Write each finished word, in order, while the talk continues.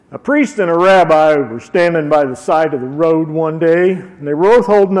A priest and a rabbi were standing by the side of the road one day, and they were both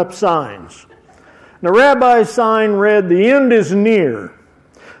holding up signs. And the rabbi's sign read, "The end is near."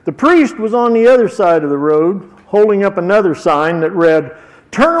 The priest was on the other side of the road, holding up another sign that read,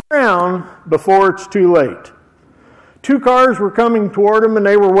 "Turn around before it's too late." Two cars were coming toward him, and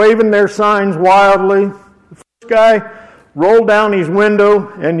they were waving their signs wildly. The first guy rolled down his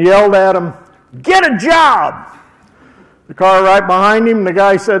window and yelled at him, "Get a job!" The car right behind him, the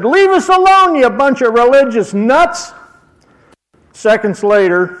guy said, "Leave us alone, you bunch of religious nuts." Seconds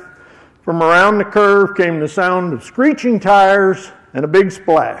later, from around the curve came the sound of screeching tires and a big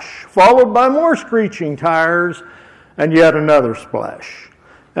splash, followed by more screeching tires and yet another splash.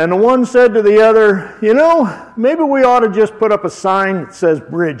 And the one said to the other, "You know, maybe we ought to just put up a sign that says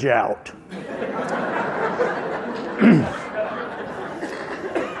bridge out."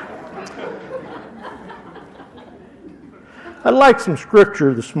 I'd like some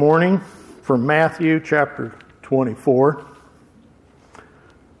scripture this morning from Matthew chapter 24. Is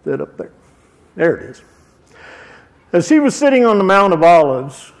that up there? There it is. As he was sitting on the Mount of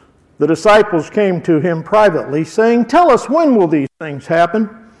Olives, the disciples came to him privately, saying, "Tell us, when will these things happen?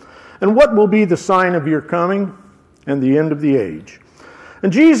 And what will be the sign of your coming and the end of the age?"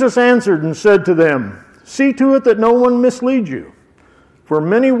 And Jesus answered and said to them, "See to it that no one misleads you. For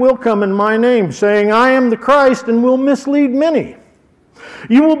many will come in my name, saying, 'I am the Christ,' and will mislead many.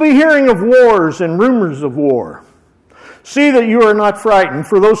 You will be hearing of wars and rumors of war. See that you are not frightened,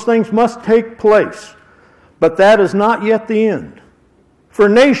 for those things must take place. But that is not yet the end. For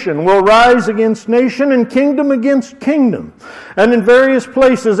nation will rise against nation and kingdom against kingdom. And in various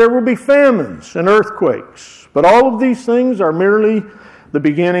places there will be famines and earthquakes. But all of these things are merely the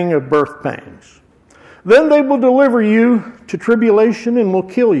beginning of birth pangs. Then they will deliver you to tribulation and will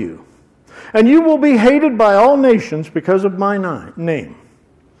kill you. And you will be hated by all nations because of my name.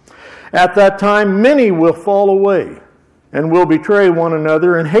 At that time many will fall away and will betray one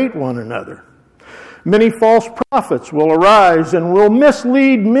another and hate one another. Many false prophets will arise and will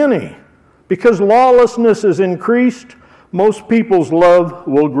mislead many. Because lawlessness is increased, most people's love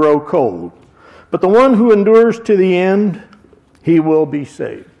will grow cold. But the one who endures to the end, he will be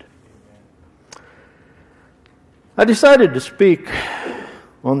saved. I decided to speak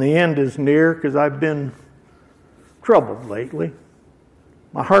on the end is near because I've been troubled lately.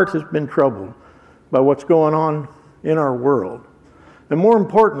 My heart has been troubled by what's going on in our world. And more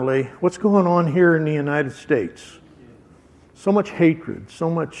importantly, what's going on here in the United States. So much hatred, so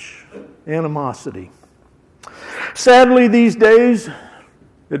much animosity. Sadly, these days,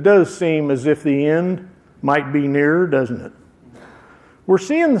 it does seem as if the end might be nearer, doesn't it? We're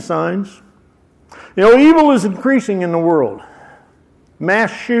seeing the signs. You know, evil is increasing in the world.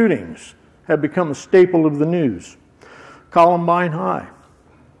 Mass shootings have become a staple of the news. Columbine High,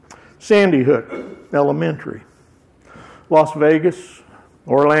 Sandy Hook Elementary, Las Vegas,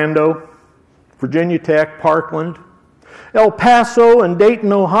 Orlando, Virginia Tech, Parkland, El Paso, and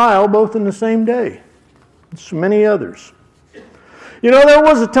Dayton, Ohio, both in the same day. And so many others. You know, there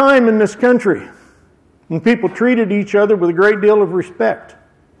was a time in this country when people treated each other with a great deal of respect.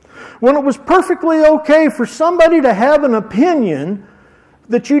 When it was perfectly okay for somebody to have an opinion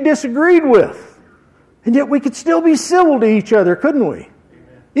that you disagreed with. And yet we could still be civil to each other, couldn't we?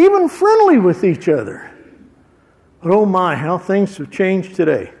 Even friendly with each other. But oh my, how things have changed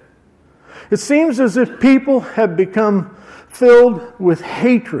today. It seems as if people have become filled with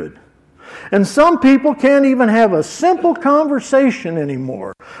hatred. And some people can't even have a simple conversation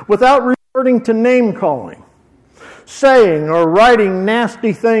anymore without resorting to name-calling, saying or writing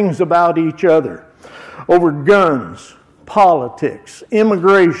nasty things about each other over guns, politics,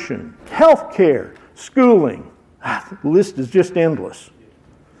 immigration, health care, schooling. The list is just endless.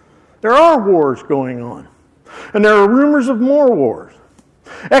 There are wars going on, and there are rumors of more wars.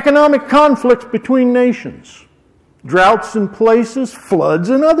 Economic conflicts between nations, droughts in places, floods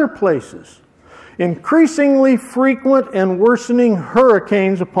in other places, increasingly frequent and worsening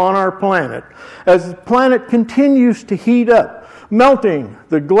hurricanes upon our planet as the planet continues to heat up, melting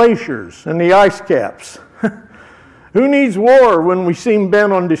the glaciers and the ice caps. Who needs war when we seem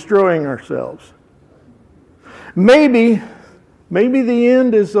bent on destroying ourselves? Maybe the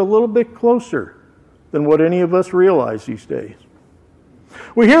end is a little bit closer than what any of us realize these days.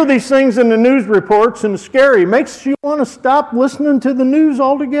 We hear these things in the news reports and it's scary. It makes you want to stop listening to the news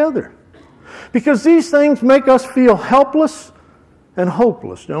altogether. Because these things make us feel helpless and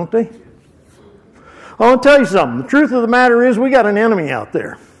hopeless, don't they? I want to tell you something. The truth of the matter is we got an enemy out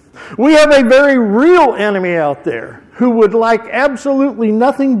there. We have a very real enemy out there who would like absolutely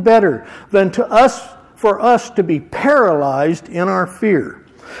nothing better than for us to be paralyzed in our fear.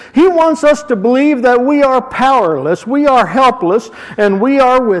 He wants us to believe that we are powerless, we are helpless, and we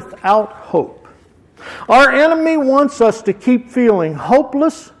are without hope. Our enemy wants us to keep feeling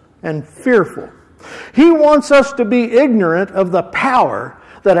hopeless and fearful. He wants us to be ignorant of the power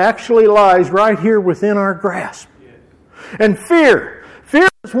that actually lies right here within our grasp. And fear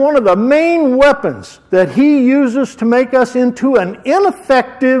is one of the main weapons that he uses to make us into an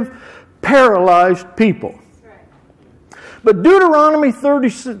ineffective, paralyzed people. But Deuteronomy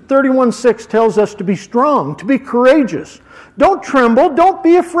 31:6 tells us to be strong, to be courageous. Don't tremble, don't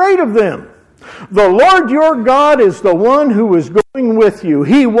be afraid of them. The Lord your God is the one who is going with you.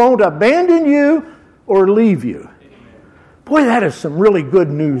 He won't abandon you or leave you. Boy, that is some really good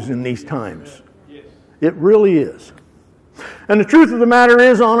news in these times. It really is. And the truth of the matter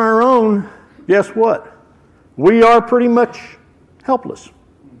is, on our own, guess what? We are pretty much helpless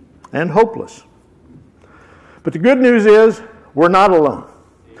and hopeless. But the good news is, we're not alone.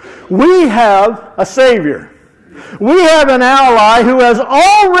 We have a Savior. We have an ally who has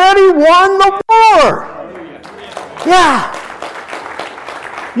already won the war. Yeah.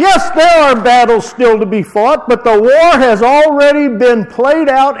 Yes, there are battles still to be fought, but the war has already been played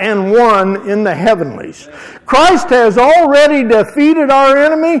out and won in the heavenlies. Christ has already defeated our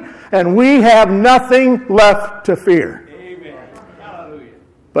enemy, and we have nothing left to fear. Amen. Hallelujah.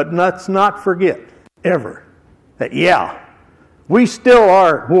 But let's not forget, ever, that we still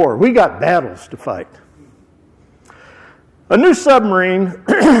are at war. We got battles to fight. A new submarine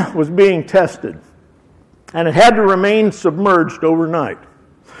was being tested, and it had to remain submerged overnight.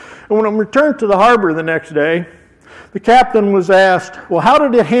 And when it returned to the harbor the next day, the captain was asked, well, how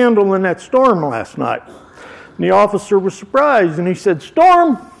did it handle in that storm last night? And the officer was surprised, and he said,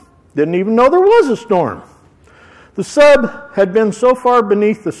 storm? Didn't even know there was a storm. The sub had been so far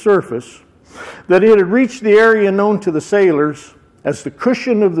beneath the surface that it had reached the area known to the sailors as the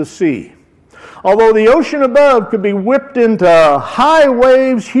cushion of the sea. Although the ocean above could be whipped into high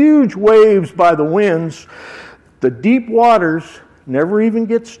waves, huge waves by the winds, the deep waters never even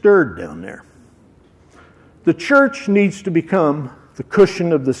get stirred down there. The church needs to become the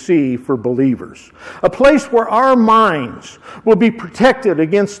cushion of the sea for believers, a place where our minds will be protected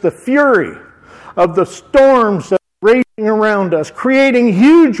against the fury of the storms that are raging around us, creating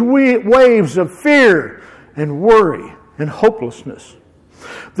huge waves of fear and worry and hopelessness.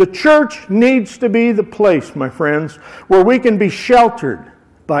 The church needs to be the place, my friends, where we can be sheltered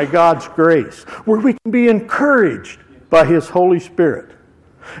by God's grace, where we can be encouraged by His Holy Spirit.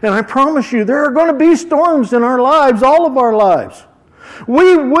 And I promise you, there are going to be storms in our lives, all of our lives.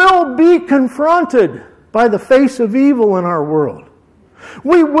 We will be confronted by the face of evil in our world.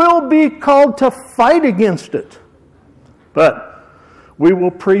 We will be called to fight against it. But we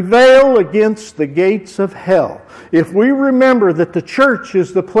will prevail against the gates of hell if we remember that the church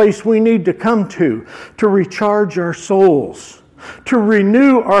is the place we need to come to recharge our souls, to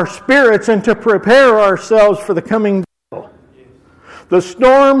renew our spirits, and to prepare ourselves for the coming battle. The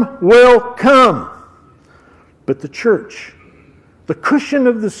storm will come, but the church, the cushion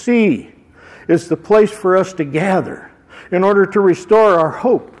of the sea, is the place for us to gather in order to restore our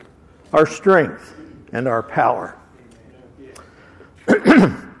hope, our strength, and our power.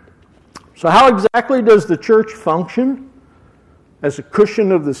 So how exactly does the church function as a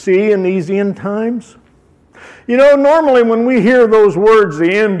cushion of the sea in these end times? You know, normally when we hear those words,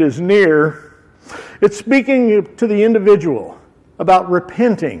 the end is near, it's speaking to the individual about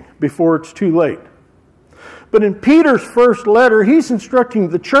repenting before it's too late. But in Peter's first letter, he's instructing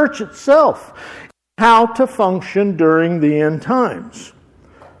the church itself how to function during the end times.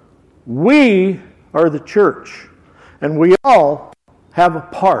 We are the church, and we all have a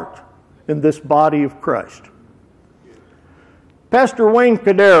part in this body of Christ. Pastor Wayne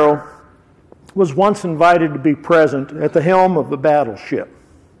Cadero was once invited to be present at the helm of a battleship.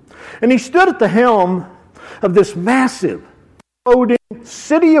 And he stood at the helm of this massive, floating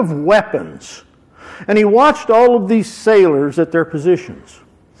city of weapons. And he watched all of these sailors at their positions.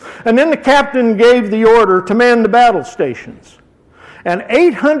 And then the captain gave the order to man the battle stations. And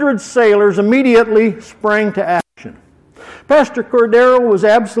 800 sailors immediately sprang to action. Pastor Cordero was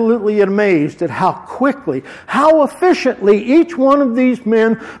absolutely amazed at how quickly, how efficiently each one of these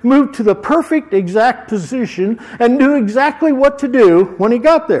men moved to the perfect exact position and knew exactly what to do when he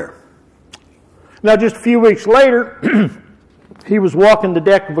got there. Now, just a few weeks later, he was walking the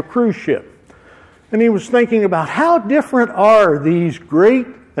deck of a cruise ship, and he was thinking about how different are these great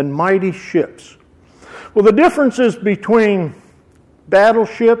and mighty ships. Well, the differences between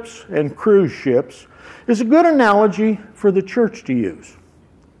battleships and cruise ships is a good analogy for the church to use.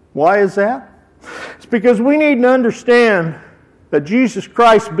 Why is that? It's because we need to understand that Jesus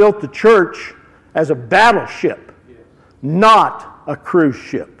Christ built the church as a battleship, not a cruise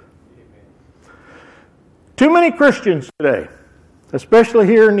ship. Too many Christians today, especially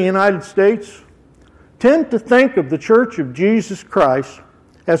here in the United States, tend to think of the Church of Jesus Christ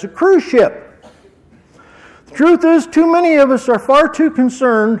as a cruise ship. The truth is, too many of us are far too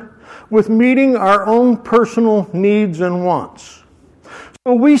concerned with meeting our own personal needs and wants.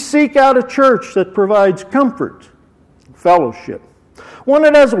 So we seek out a church that provides comfort, fellowship, one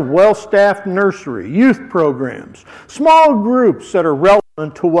that has a well-staffed nursery, youth programs, small groups that are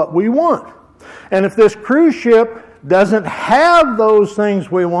relevant to what we want. And if this cruise ship doesn't have those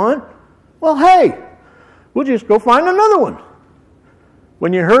things we want, well, hey, we'll just go find another one.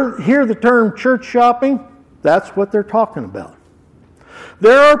 When you hear the term church shopping, that's what they're talking about.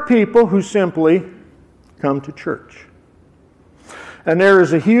 There are people who simply come to church. And there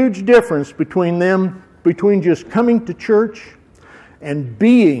is a huge difference between just coming to church and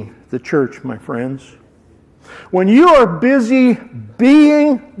being the church, my friends. When you are busy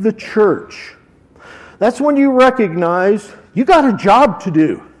being the church, that's when you recognize you got a job to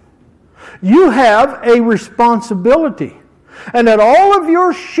do. You have a responsibility. And that all of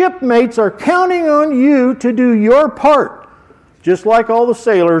your shipmates are counting on you to do your part, just like all the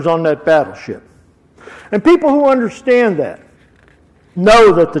sailors on that battleship. And people who understand that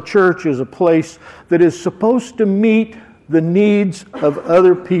know that the church is a place that is supposed to meet the needs of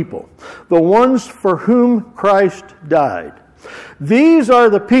other people, the ones for whom Christ died. These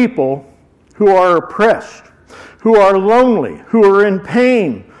are the people who are oppressed, who are lonely, who are in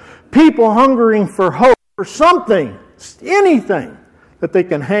pain, people hungering for hope, for something, anything that they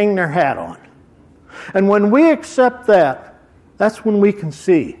can hang their hat on. And when we accept that, that's when we can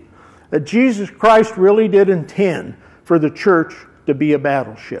see that Jesus Christ really did intend for the church to be a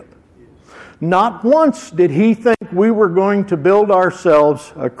battleship. Not once did he think we were going to build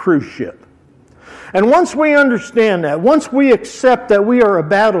ourselves a cruise ship. And once we understand that, once we accept that we are a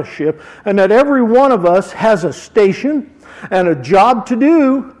battleship and that every one of us has a station and a job to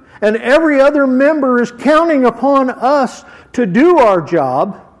do, and every other member is counting upon us to do our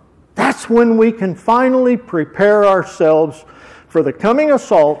job, that's when we can finally prepare ourselves for the coming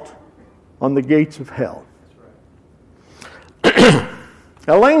assault on the gates of hell.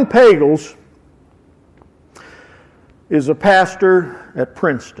 Elaine Pagels is a pastor at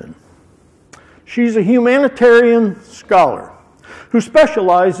Princeton. She's a humanitarian scholar who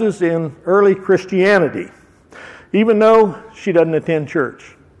specializes in early Christianity, even though she doesn't attend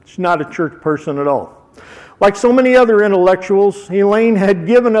church. She's not a church person at all. Like so many other intellectuals, Elaine had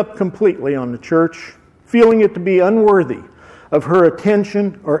given up completely on the church, feeling it to be unworthy of her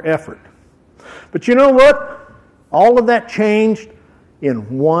attention or effort. But you know what? All of that changed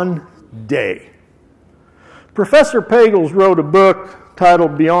in one day. Professor Pagels wrote a book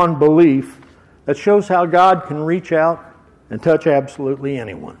titled Beyond Belief that shows how God can reach out and touch absolutely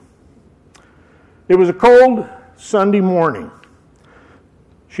anyone. It was a cold Sunday morning.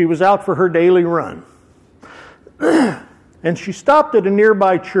 She was out for her daily run. And she stopped at a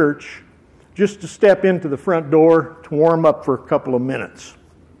nearby church just to step into the front door to warm up for a couple of minutes.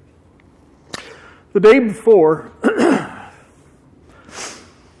 The day before,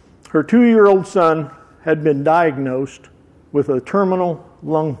 her 2-year-old son had been diagnosed with a terminal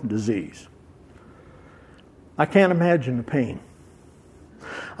lung disease. I can't imagine the pain.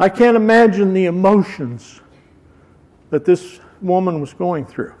 I can't imagine the emotions that this woman was going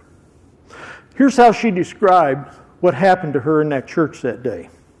through. Here's how she described what happened to her in that church that day.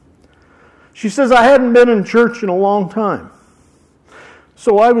 She says, I hadn't been in church in a long time,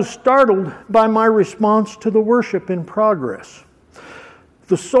 so I was startled by my response to the worship in progress.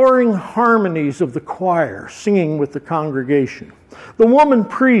 The soaring harmonies of the choir singing with the congregation. The woman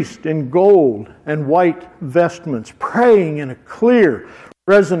priest in gold and white vestments praying in a clear,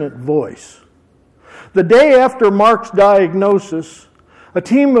 resonant voice. The day after Mark's diagnosis, a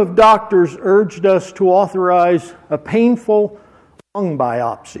team of doctors urged us to authorize a painful lung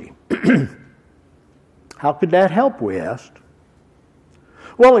biopsy. How could that help, we asked.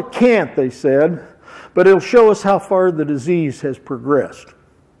 Well, it can't, they said, but it'll show us how far the disease has progressed.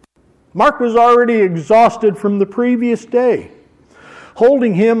 Mark was already exhausted from the previous day.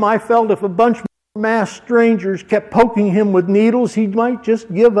 Holding him, I felt if a bunch of masked strangers kept poking him with needles, he might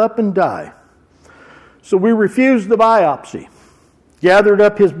just give up and die. So we refused the biopsy, gathered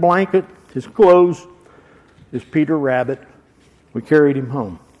up his blanket, his clothes, his Peter Rabbit. We carried him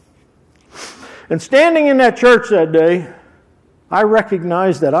home. And standing in that church that day, I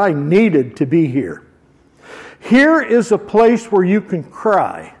recognized that I needed to be here. Here is a place where you can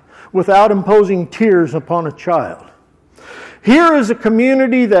cry without imposing tears upon a child. Here is a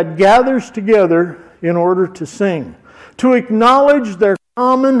community that gathers together in order to sing, to acknowledge their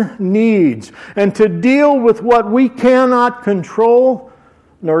common needs, and to deal with what we cannot control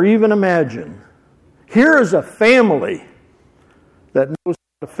nor even imagine. Here is a family that knows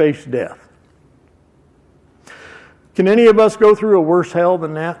how to face death. Can any of us go through a worse hell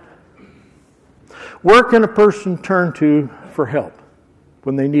than that? Where can a person turn to for help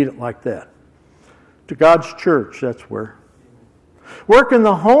when they need it like that? To God's church, that's where. Where can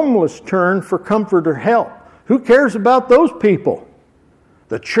the homeless turn for comfort or help? Who cares about those people?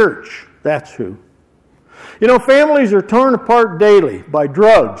 The church, that's who. You know, families are torn apart daily by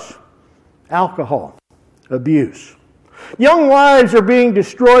drugs, alcohol, abuse. Young lives are being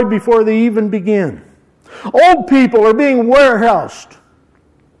destroyed before they even begin. Old people are being warehoused.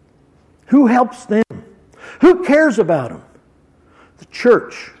 Who helps them? Who cares about them? The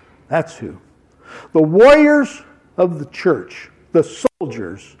church, that's who. The warriors of the church, the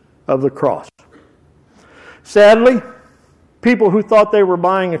soldiers of the cross. Sadly, people who thought they were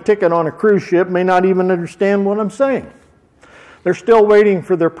buying a ticket on a cruise ship may not even understand what I'm saying. They're still waiting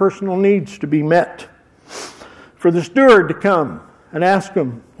for their personal needs to be met, for the steward to come and ask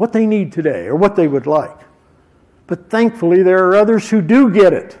them what they need today or what they would like. But thankfully, there are others who do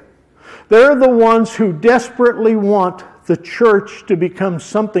get it. They're the ones who desperately want the church to become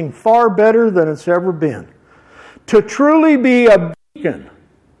something far better than it's ever been, to truly be a beacon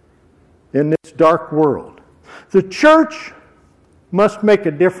in this dark world. The church must make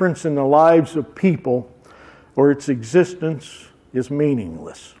a difference in the lives of people, or its existence is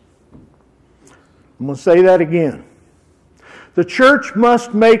meaningless. I'm going to say that again. The church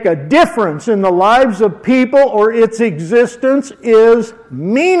must make a difference in the lives of people, or its existence is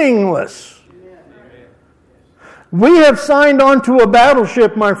meaningless. We have signed on to a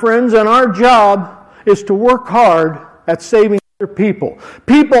battleship, my friends, and our job is to work hard at saving other people.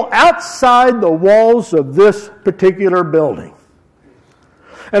 People outside the walls of this particular building.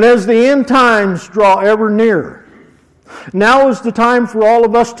 And as the end times draw ever nearer, now is the time for all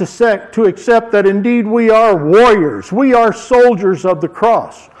of us to accept that indeed we are warriors. We are soldiers of the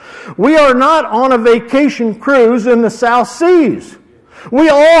cross. We are not on a vacation cruise in the South Seas. We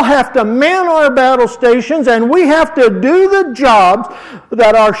all have to man our battle stations, and we have to do the jobs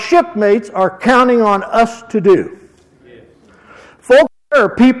that our shipmates are counting on us to do. Folks, there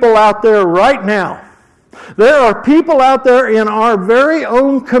are people out there right now. There are people out there in our very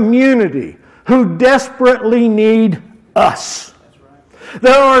own community who desperately need us.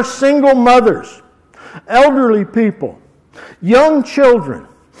 There are single mothers, elderly people, young children,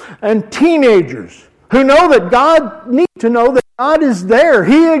 and teenagers who know that God needs to know that God is there.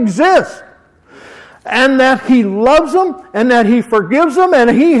 He exists. And that He loves them, and that He forgives them, and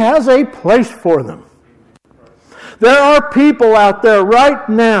He has a place for them. There are people out there right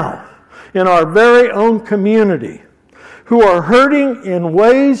now in our very own community who are hurting in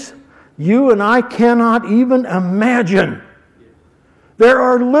ways you and I cannot even imagine. There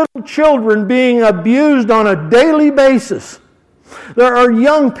are little children being abused on a daily basis. There are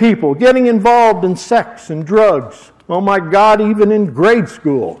young people getting involved in sex and drugs. Oh my God, even in grade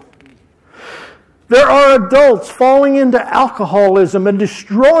school. There are adults falling into alcoholism and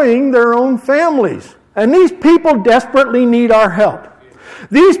destroying their own families. And these people desperately need our help.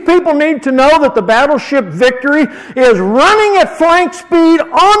 These people need to know that the battleship Victory is running at flank speed on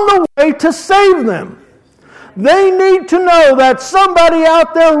the way to save them. They need to know that somebody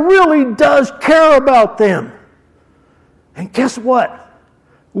out there really does care about them. And guess what?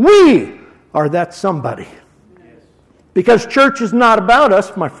 We are that somebody. Because church is not about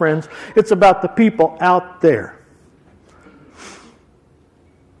us, my friends. It's about the people out there.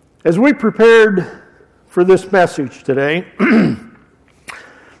 As we prepared for this message today,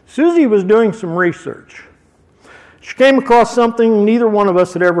 Susie was doing some research. She came across something neither one of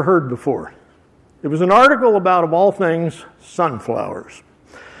us had ever heard before. It was an article about, of all things, sunflowers.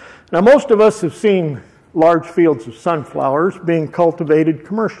 Now, most of us have seen large fields of sunflowers being cultivated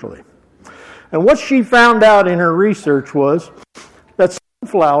commercially. And what she found out in her research was that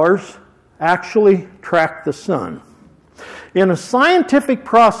sunflowers actually track the sun. In a scientific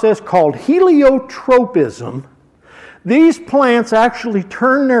process called heliotropism, these plants actually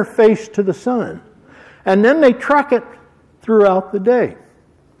turn their face to the sun, and then they track it throughout the day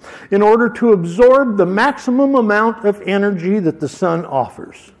in order to absorb the maximum amount of energy that the sun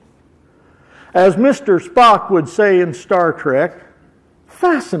offers. As Mr. Spock would say in Star Trek,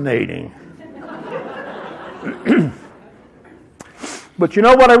 fascinating. But you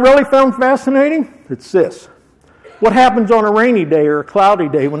know what I really found fascinating? It's this. What happens on a rainy day or a cloudy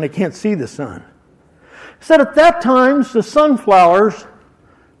day when they can't see the sun? said at that time the sunflowers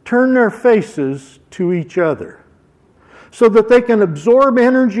turn their faces to each other so that they can absorb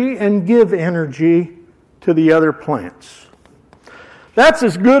energy and give energy to the other plants. That's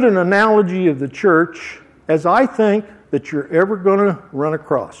as good an analogy of the church as I think that you're ever going to run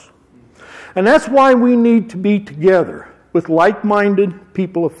across. And that's why we need to be together with like-minded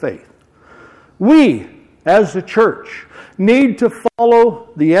people of faith. We, as the church, need to follow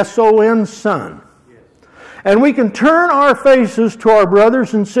the S-O-N Son. And we can turn our faces to our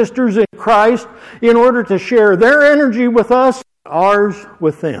brothers and sisters in Christ in order to share their energy with us, ours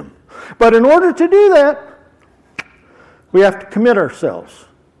with them. But in order to do that, we have to commit ourselves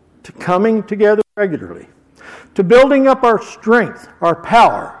to coming together regularly, to building up our strength, our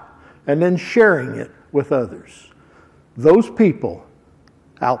power, and then sharing it with others. Those people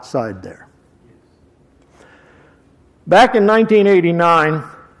outside there. Back in 1989,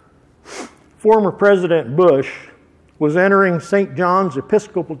 former President Bush was entering St. John's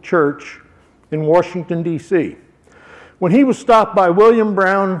Episcopal Church in Washington, D.C., when he was stopped by William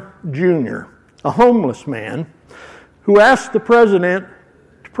Brown, Jr., a homeless man, who asked the president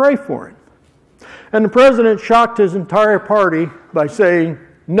to pray for him. And the president shocked his entire party by saying,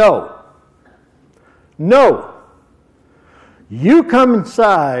 "No. No. You come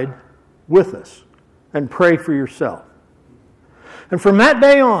inside with us and pray for yourself." And from that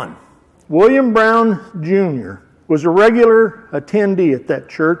day on, William Brown Jr. was a regular attendee at that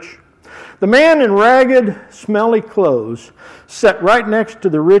church. The man in ragged, smelly clothes sat right next to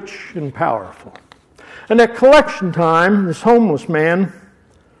the rich and powerful. And at collection time, this homeless man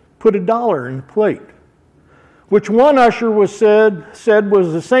put $1 in the plate, which one usher said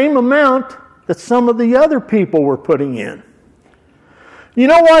was the same amount that some of the other people were putting in. You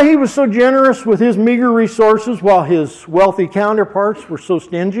know why he was so generous with his meager resources while his wealthy counterparts were so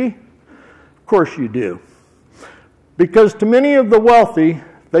stingy? Of course you do. Because to many of the wealthy,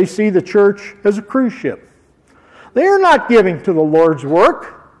 they see the church as a cruise ship. They are not giving to the Lord's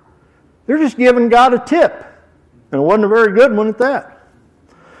work. They're just giving God a tip. And it wasn't a very good one at that.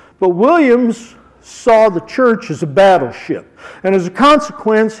 But Williams saw the church as a battleship. And as a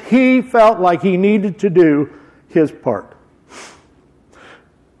consequence, he felt like he needed to do his part.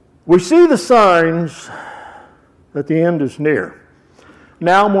 We see the signs that the end is near,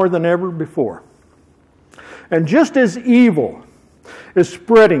 now more than ever before. And just as evil is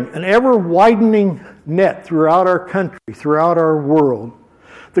spreading an ever-widening net throughout our country, throughout our world,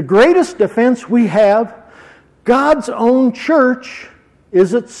 the greatest defense we have, God's own church,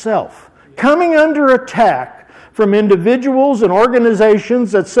 is itself, coming under attack from individuals and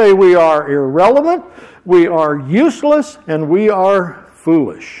organizations that say we are irrelevant, we are useless, and we are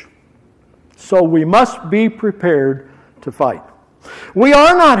foolish. So we must be prepared to fight. We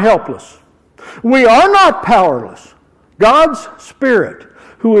are not helpless. We are not powerless. God's Spirit,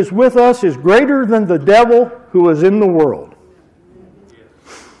 who is with us, is greater than the devil who is in the world.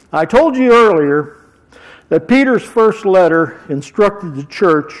 I told you earlier that Peter's first letter instructed the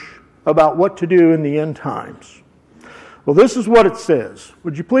church about what to do in the end times. Well, this is what it says.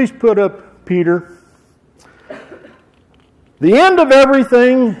 Would you please put up Peter? The end of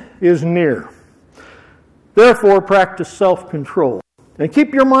everything is near. Therefore, practice self-control and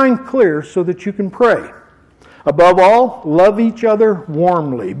keep your mind clear so that you can pray. Above all, love each other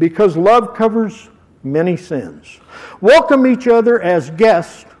warmly, because love covers many sins. Welcome each other as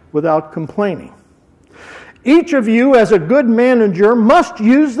guests without complaining. Each of you, as a good manager, must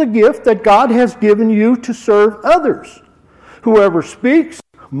use the gift that God has given you to serve others. Whoever speaks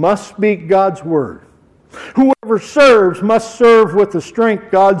must speak God's word. Whoever serves must serve with the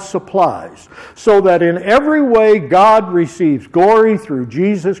strength God supplies, so that in every way God receives glory through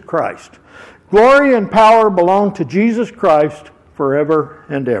Jesus Christ. Glory and power belong to Jesus Christ forever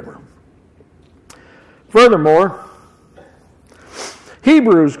and ever. Furthermore,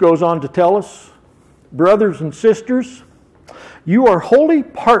 Hebrews goes on to tell us, brothers and sisters, you are holy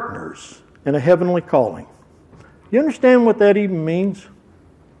partners in a heavenly calling. You understand what that even means?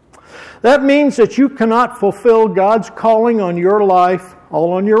 That means that you cannot fulfill God's calling on your life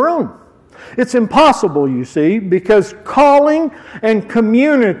all on your own. It's impossible, you see, because calling and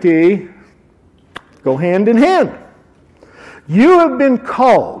community go hand in hand. You have been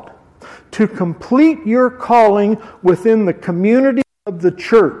called to complete your calling within the community of the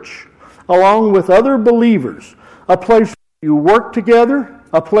church, along with other believers, a place where you work together,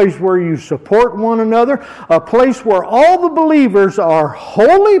 a place where you support one another, a place where all the believers are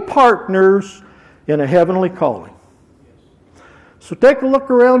holy partners in a heavenly calling. So take a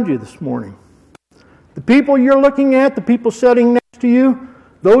look around you this morning. The people you're looking at, the people sitting next to you,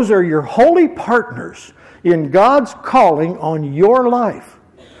 those are your holy partners in God's calling on your life.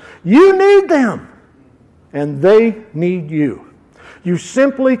 You need them, and they need you. You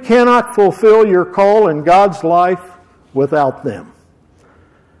simply cannot fulfill your call in God's life without them.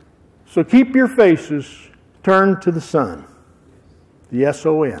 So keep your faces turned to the sun, the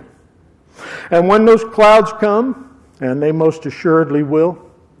S-O-N. And when those clouds come, and they most assuredly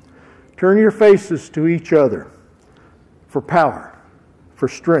will, turn your faces to each other for power, for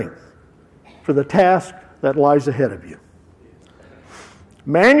strength, for the task that lies ahead of you.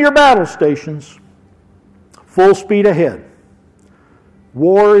 Man your battle stations, full speed ahead.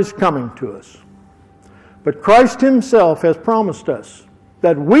 War is coming to us. But Christ Himself has promised us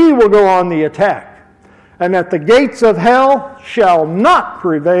that we will go on the attack, and that the gates of hell shall not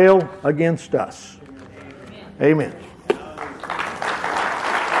prevail against us. Amen.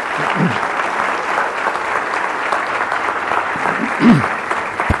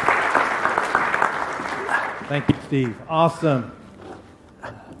 Thank you, Steve. Awesome.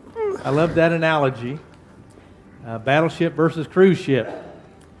 I love that analogy. Battleship versus cruise ship.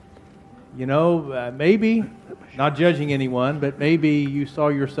 You know, maybe, not judging anyone, but maybe you saw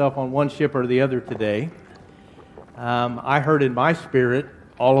yourself on one ship or the other today. I heard in my spirit,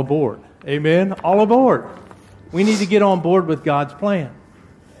 all aboard. Amen? All aboard. We need to get on board with God's plan.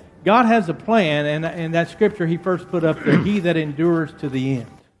 God has a plan, and in that scripture He first put up there, He that endures to the end.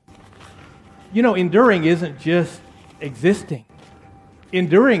 You know, enduring isn't just existing.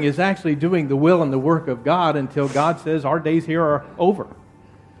 Enduring is actually doing the will and the work of God until God says our days here are over.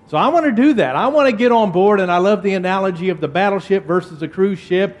 So I want to do that. I want to get on board, and I love the analogy of the battleship versus the cruise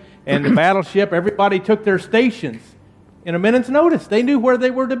ship. And the battleship, everybody took their stations in a minute's notice. They knew where they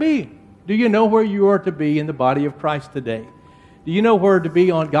were to be. Do you know where you are to be in the body of Christ today? Do you know where to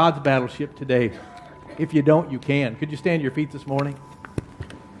be on God's battleship today? If you don't, you can. Could you stand to your feet this morning?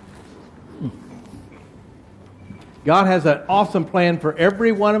 God has an awesome plan for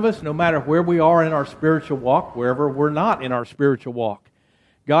every one of us, no matter where we are in our spiritual walk, wherever we're not in our spiritual walk.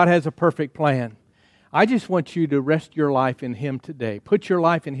 God has a perfect plan. I just want you to rest your life in Him today. Put your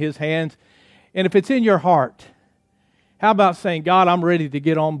life in His hands. And if it's in your heart, how about saying, God, I'm ready to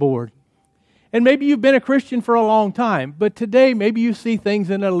get on board. And maybe you've been a Christian for a long time, but today maybe you see things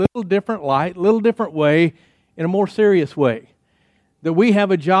in a little different light, a little different way, in a more serious way. That we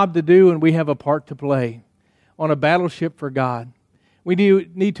have a job to do and we have a part to play on a battleship for God. We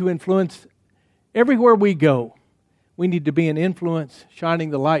need to influence everywhere we go. We need to be an influence, shining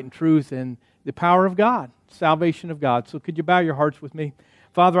the light and truth and the power of God, salvation of God. So could you bow your hearts with me?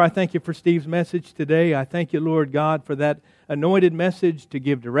 Father, I thank You for Steve's message today. I thank You, Lord God, for that anointed message to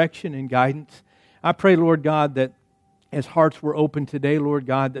give direction and guidance. I pray, Lord God, that as hearts were open today, Lord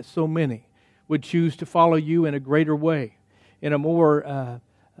God, that so many would choose to follow You in a greater way, in a more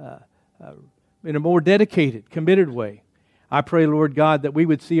dedicated, committed way. I pray, Lord God, that we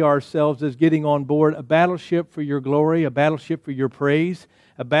would see ourselves as getting on board a battleship for Your glory, a battleship for Your praise,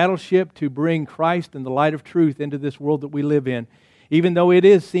 a battleship to bring Christ and the light of truth into this world that we live in. Even though it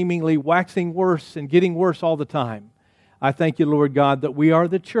is seemingly waxing worse and getting worse all the time, I thank You, Lord God, that we are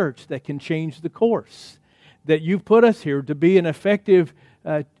the church that can change the course, that You've put us here to be an effective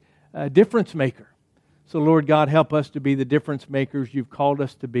difference maker. So, Lord God, help us to be the difference makers You've called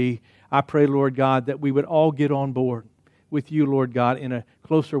us to be. I pray, Lord God, that we would all get on board with You, Lord God, in a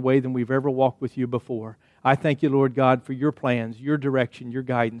closer way than we've ever walked with You before. I thank You, Lord God, for Your plans, Your direction, Your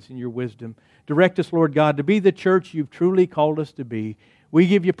guidance, and Your wisdom. Direct us, Lord God, to be the church You've truly called us to be. We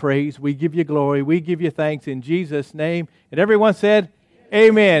give You praise, we give You glory, we give You thanks in Jesus' name. And everyone said,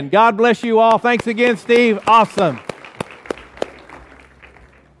 Amen. God bless you all. Thanks again, Steve. Awesome.